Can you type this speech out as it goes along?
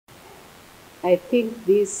I think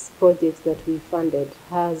this project that we funded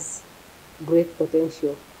has great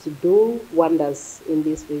potential to do wonders in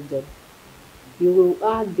this region. You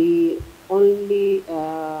are the only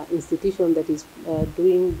institution that is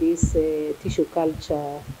doing this tissue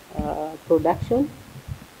culture production.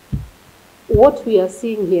 What we are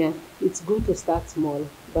seeing here, it's good to start small,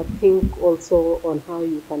 but think also on how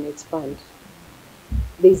you can expand.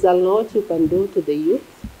 There's a lot you can do to the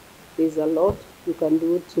youth. There's a lot you can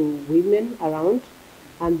do to women around.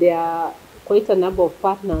 And there are quite a number of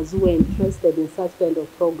partners who are interested in such kind of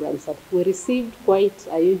programs. And we received quite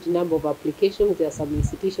a huge number of applications. There are some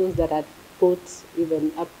institutions that had put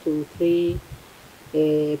even up to 3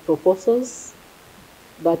 proposals.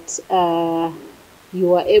 But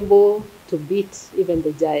you are able to beat even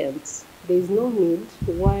the giants. There is no need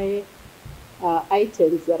why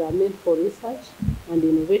items that are meant for research and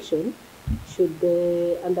innovation should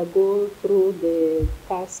undergo through the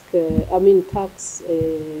tax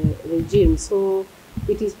regime. So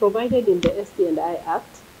it is provided in the ST&I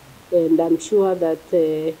Act, and I'm sure that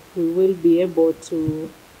we will be able to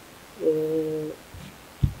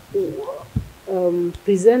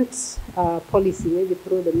present a policy maybe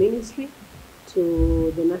through the ministry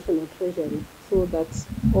to the National Treasury, so that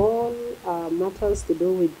all matters to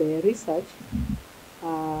do with the research,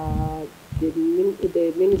 uh,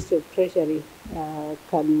 the Ministry of Treasury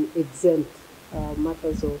can exempt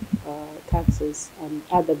matters of taxes and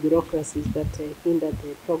other bureaucracies that hinder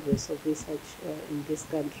the progress of research in this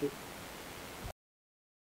country.